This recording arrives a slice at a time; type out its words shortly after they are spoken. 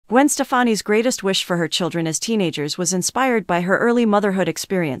Gwen Stefani's greatest wish for her children as teenagers was inspired by her early motherhood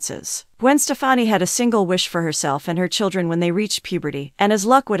experiences. Gwen Stefani had a single wish for herself and her children when they reached puberty, and as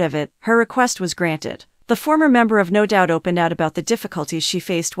luck would have it, her request was granted. The former member of No Doubt opened out about the difficulties she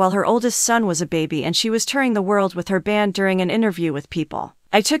faced while her oldest son was a baby and she was touring the world with her band during an interview with People.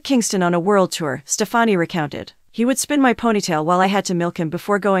 "I took Kingston on a world tour," Stefani recounted. "He would spin my ponytail while I had to milk him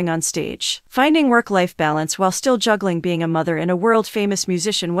before going on stage." Finding work-life balance while still juggling being a mother and a world-famous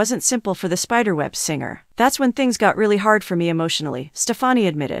musician wasn't simple for the Spiderweb singer. "That's when things got really hard for me emotionally," Stefani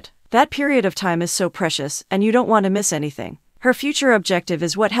admitted. "That period of time is so precious, and you don't want to miss anything." Her future objective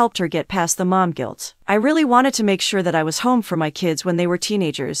is what helped her get past the mom guilt. "I really wanted to make sure that I was home for my kids when they were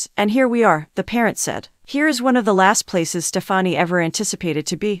teenagers, and here we are," the parent said. Here is one of the last places Stefani ever anticipated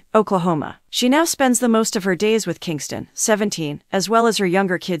to be: Oklahoma. She now spends the most of her days with Kingston, 17, as well as her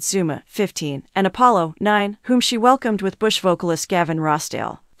younger kids Zuma, 15, and Apollo, 9, whom she welcomed with Bush vocalist Gavin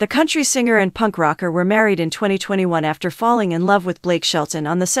Rossdale. The country singer and punk rocker were married in 2021 after falling in love with Blake Shelton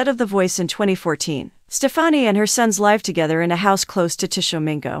on the set of The Voice in 2014. Stefani and her sons live together in a house close to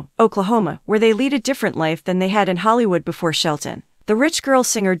Tishomingo, Oklahoma, where they lead a different life than they had in Hollywood before Shelton. The rich girl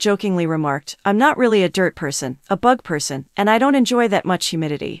singer jokingly remarked, "I'm not really a dirt person, a bug person, and I don't enjoy that much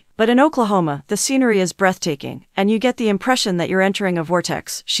humidity. But in Oklahoma, the scenery is breathtaking, and you get the impression that you're entering a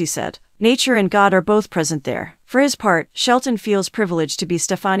vortex," she said. Nature and God are both present there. For his part, Shelton feels privileged to be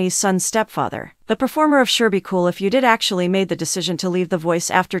Stefani's son's stepfather. The performer of Sure Be Cool If You Did actually made the decision to leave The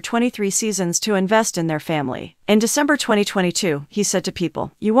Voice after 23 seasons to invest in their family. In December 2022, he said to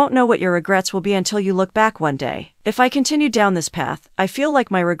People, "You won't know what your regrets will be until you look back one day. If I continue down this path, I feel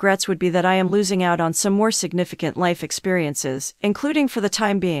like my regrets would be that I am losing out on some more significant life experiences, including for the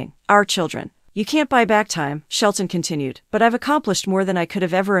time being, our children." "You can't buy back time," Shelton continued, "but I've accomplished more than I could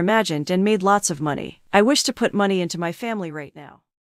have ever imagined and made lots of money. I wish to put money into my family right now."